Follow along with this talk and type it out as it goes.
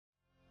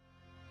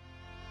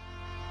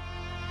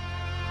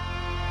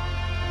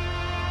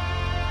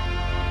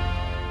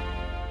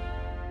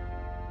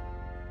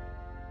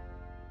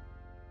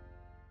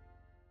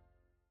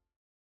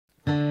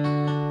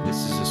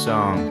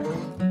song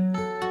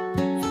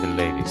for the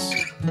ladies.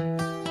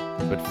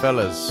 But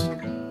fellas,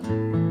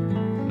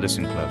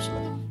 listen closely.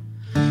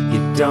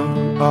 You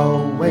don't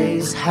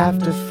always have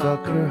to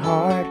fuck her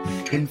hard.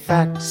 In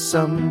fact,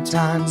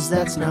 sometimes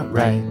that's not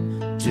right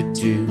to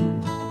do.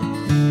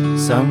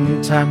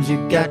 Sometimes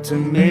you got to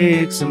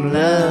make some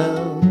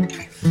love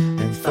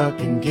and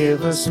fucking give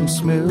her some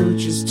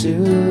smooches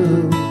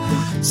too.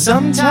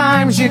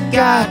 Sometimes you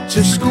got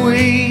to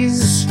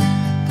squeeze.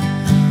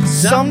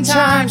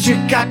 Sometimes you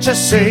got to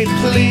say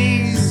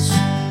please.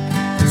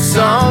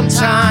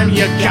 Sometimes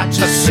you got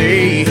to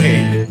say,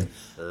 hey,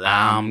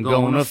 I'm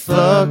gonna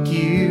fuck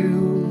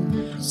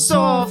you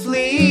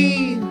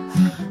softly.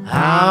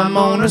 I'm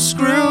gonna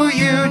screw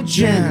you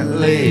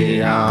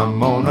gently. I'm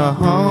gonna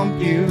hump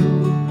you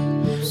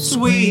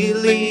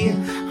sweetly.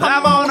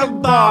 I'm gonna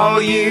ball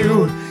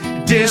you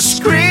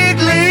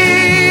discreetly.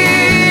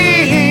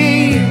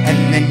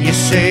 And then you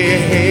say,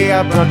 hey,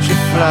 I brought you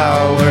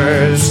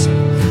flowers.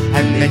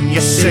 And then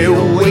you say,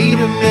 wait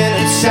a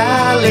minute,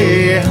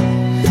 Sally,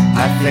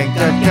 I think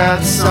I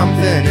got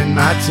something in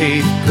my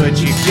teeth. Could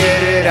you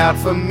get it out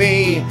for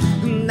me?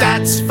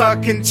 That's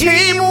fucking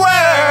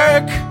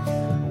teamwork.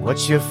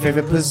 What's your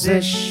favorite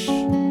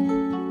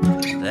position?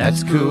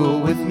 That's cool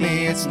with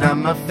me. It's not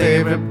my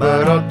favorite,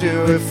 but I'll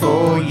do it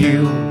for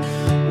you.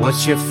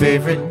 What's your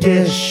favorite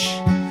dish?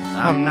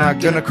 I'm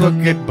not gonna cook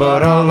it,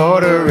 but I'll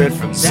order it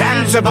from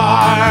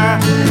Zanzibar.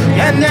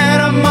 And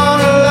then I'm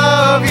gonna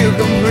love you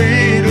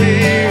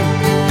completely.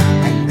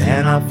 And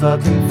then I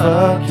fucking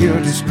fuck you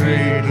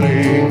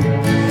discreetly.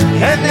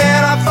 And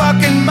then I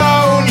fucking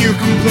moan you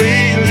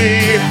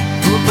completely.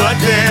 But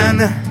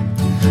then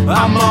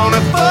I'm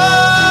gonna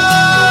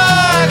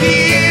fuck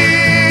you.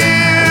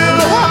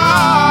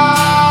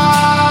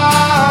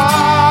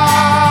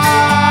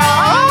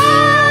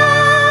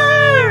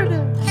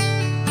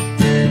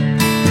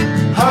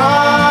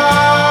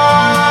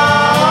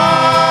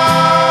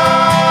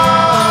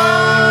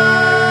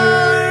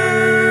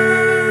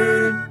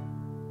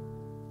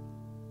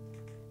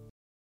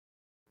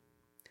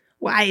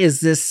 Why is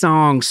this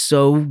song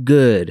so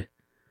good?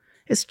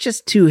 It's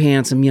just two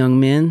handsome young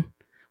men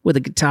with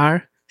a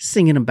guitar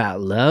singing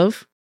about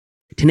love.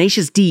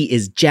 Tenacious D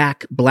is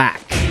Jack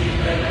Black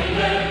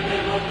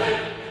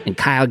and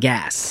Kyle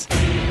Gass.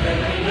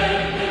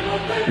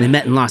 And they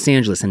met in Los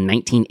Angeles in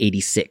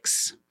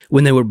 1986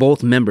 when they were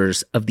both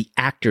members of the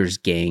Actors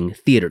Gang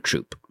theater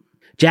troupe.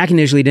 Jack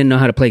initially didn't know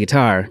how to play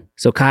guitar,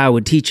 so Kyle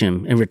would teach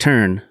him in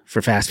return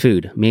for fast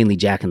food, mainly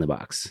Jack in the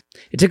Box.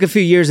 It took a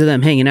few years of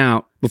them hanging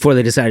out before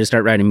they decided to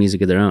start writing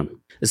music of their own.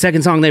 The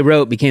second song they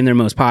wrote became their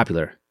most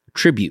popular,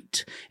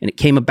 Tribute, and it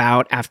came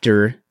about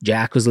after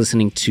Jack was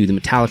listening to the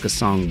Metallica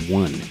song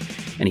One,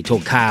 and he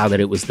told Kyle that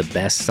it was the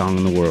best song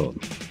in the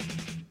world.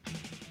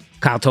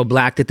 Kyle told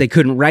Black that they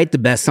couldn't write the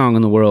best song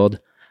in the world,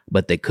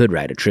 but they could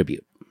write a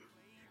tribute.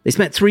 They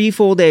spent 3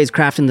 full days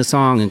crafting the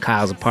song in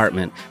Kyle's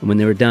apartment, and when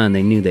they were done,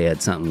 they knew they had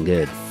something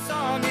good.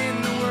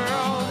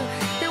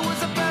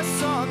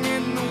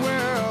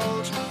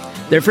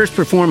 Their first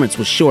performance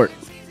was short.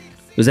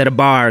 It was at a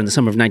bar in the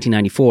summer of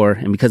 1994,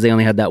 and because they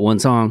only had that one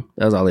song,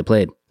 that was all they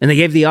played. And they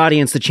gave the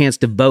audience the chance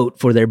to vote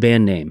for their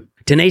band name.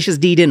 Tenacious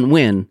D didn't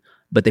win,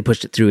 but they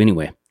pushed it through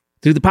anyway.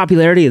 Through the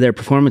popularity of their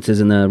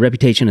performances and the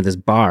reputation of this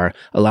bar,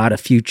 a lot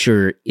of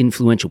future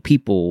influential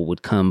people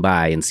would come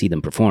by and see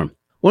them perform.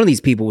 One of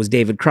these people was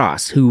David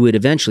Cross, who would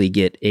eventually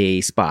get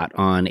a spot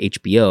on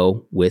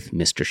HBO with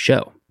Mr.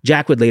 Show.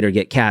 Jack would later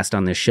get cast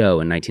on this show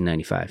in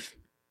 1995.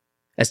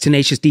 As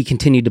Tenacious D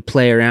continued to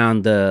play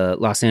around the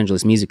Los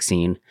Angeles music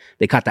scene,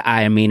 they caught the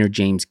eye of Maynard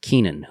James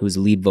Keenan, who was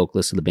the lead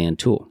vocalist of the band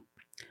Tool.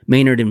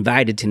 Maynard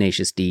invited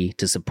Tenacious D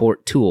to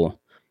support Tool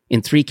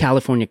in 3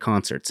 California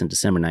concerts in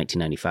December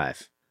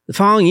 1995. The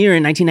following year,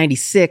 in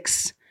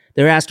 1996,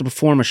 they were asked to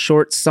perform a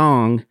short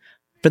song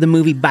for the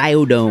movie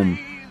Biodome.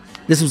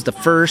 This was the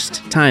first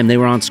time they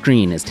were on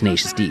screen as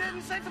Tenacious D.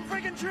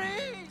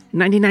 In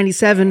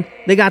 1997,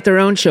 they got their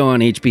own show on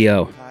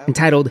HBO,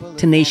 entitled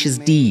Tenacious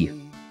D.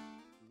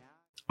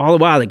 All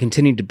the while, they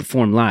continued to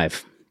perform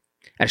live.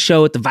 At a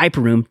show at the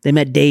Viper Room, they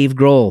met Dave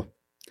Grohl.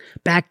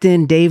 Back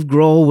then, Dave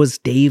Grohl was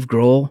Dave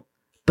Grohl,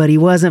 but he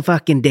wasn't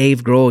fucking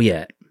Dave Grohl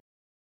yet.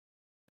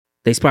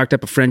 They sparked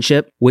up a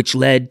friendship, which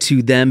led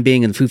to them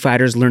being in the Foo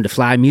Fighters' Learn to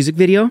Fly music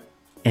video,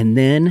 and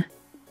then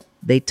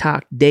they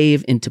talked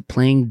Dave into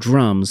playing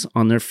drums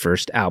on their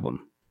first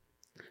album.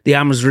 The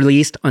album was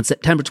released on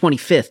September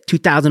 25th,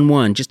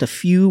 2001, just a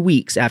few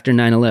weeks after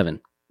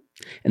 9/11.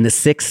 And the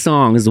 6th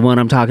song is the one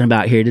I'm talking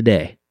about here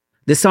today.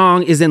 This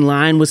song is in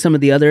line with some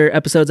of the other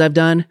episodes I've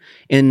done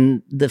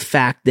in the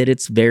fact that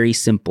it's very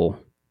simple.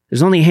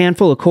 There's only a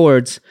handful of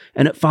chords,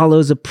 and it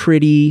follows a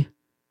pretty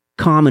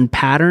common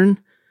pattern,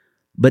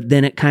 but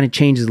then it kind of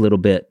changes a little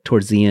bit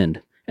towards the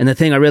end. And the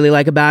thing I really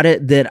like about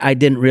it that I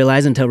didn't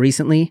realize until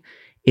recently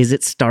is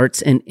it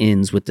starts and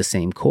ends with the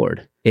same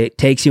chord. It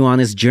takes you on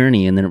this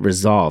journey and then it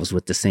resolves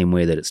with the same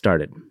way that it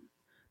started.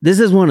 This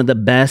is one of the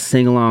best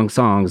sing-along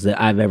songs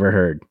that I've ever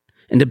heard.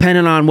 And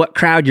depending on what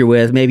crowd you're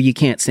with, maybe you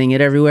can't sing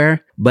it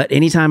everywhere. But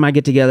anytime I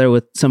get together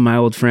with some of my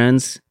old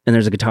friends and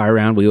there's a guitar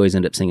around, we always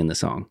end up singing the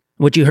song.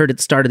 What you heard at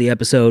the start of the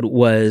episode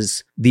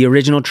was the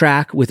original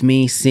track with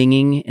me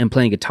singing and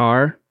playing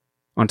guitar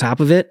on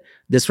top of it.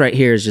 This right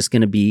here is just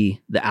going to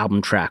be the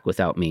album track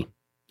without me.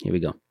 Here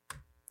we go.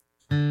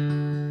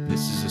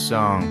 This is a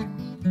song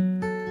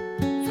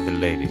for the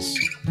ladies.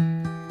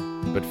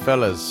 But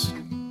fellas,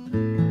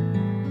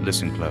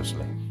 listen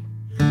closely.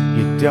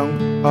 You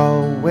don't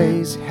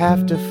always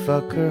have to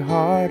fuck her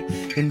hard.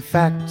 In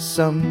fact,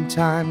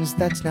 sometimes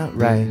that's not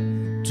right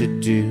to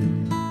do.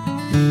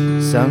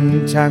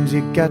 Sometimes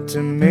you got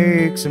to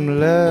make some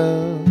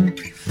love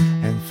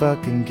and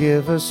fucking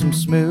give her some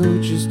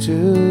smooches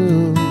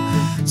too.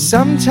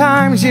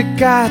 Sometimes you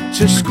got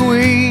to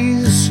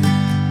squeeze.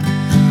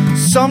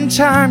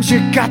 Sometimes you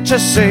got to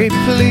say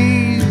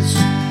please.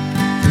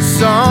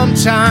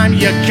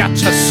 Sometimes you got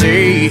to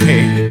say,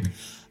 hey,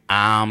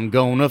 I'm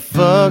gonna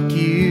fuck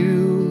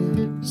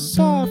you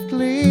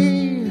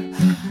softly.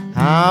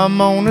 I'm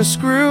gonna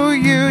screw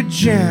you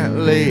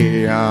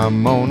gently.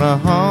 I'm gonna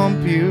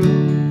hump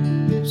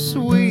you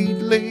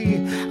sweetly.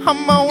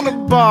 I'm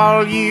gonna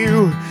ball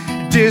you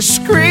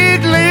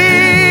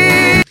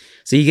discreetly.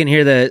 So you can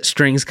hear the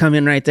strings come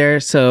in right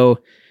there. So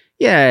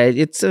yeah,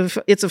 it's a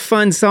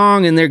fun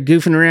song and they're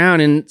goofing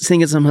around and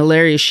singing some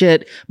hilarious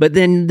shit. But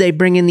then they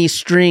bring in these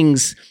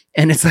strings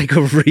and it's like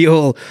a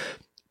real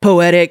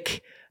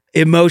poetic,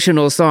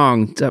 emotional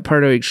song. That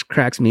part always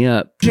cracks me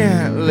up.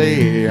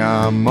 Gently,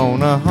 I'm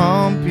gonna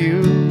hump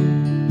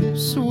you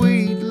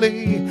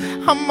sweetly.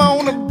 I'm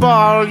gonna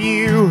ball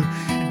you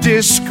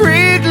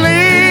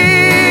discreetly.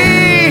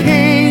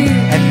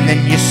 And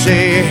then you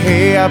say,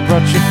 hey, I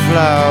brought you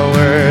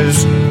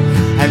flowers.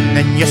 And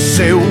then you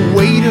say,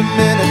 wait a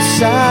minute,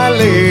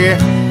 Sally,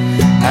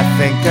 I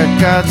think I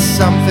got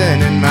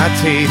something in my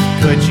teeth.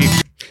 Could you?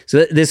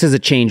 So this is a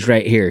change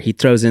right here. He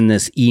throws in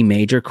this E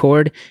major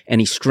chord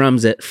and he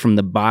strums it from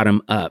the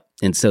bottom up.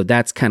 And so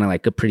that's kind of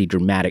like a pretty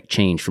dramatic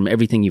change from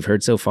everything you've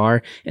heard so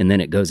far. And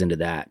then it goes into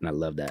that. And I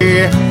love that.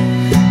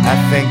 I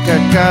think I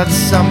got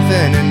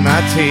something in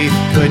my teeth.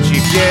 Could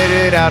you get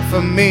it out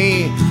for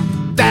me?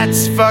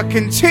 That's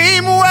fucking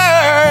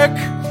teamwork.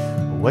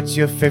 What's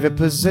your favorite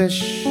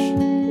position?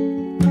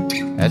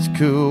 That's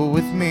cool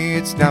with me.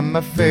 It's not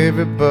my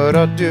favorite, but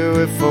I'll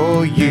do it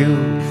for you.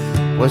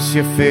 What's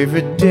your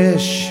favorite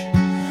dish?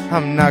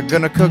 I'm not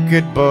gonna cook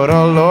it, but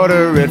I'll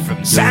order it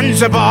from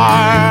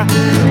Zanzibar.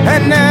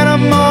 And then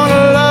I'm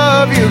gonna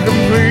love you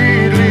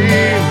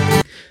completely.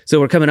 So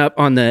we're coming up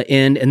on the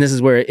end, and this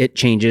is where it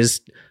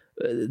changes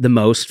the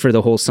most for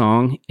the whole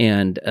song.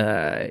 And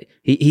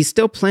he's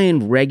still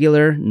playing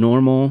regular,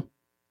 normal,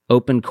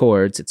 open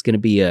chords. It's going to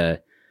be an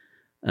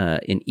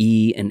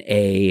E, an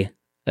A,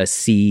 a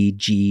C,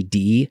 G,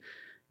 D.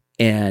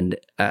 And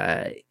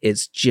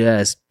it's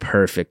just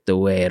perfect the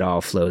way it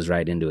all flows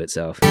right into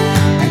itself.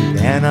 And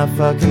then I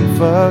fucking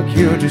fuck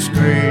you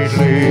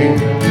discreetly.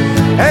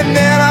 And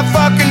then I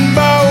fucking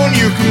bone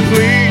you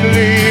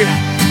completely.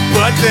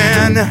 But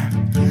then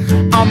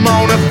I'm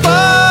gonna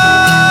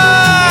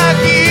fuck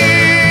you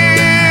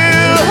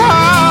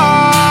hard.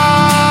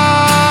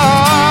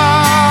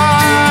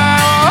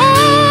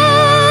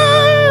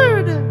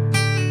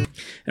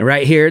 And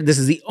right here, this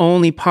is the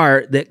only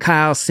part that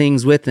Kyle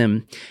sings with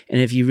him.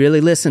 And if you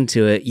really listen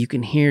to it, you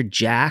can hear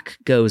Jack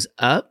goes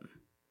up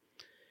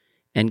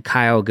and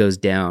Kyle goes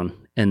down.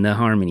 And the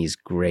harmony's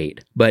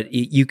great. But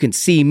you can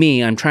see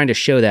me, I'm trying to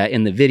show that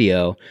in the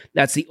video.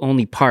 That's the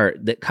only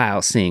part that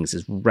Kyle sings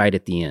is right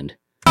at the end.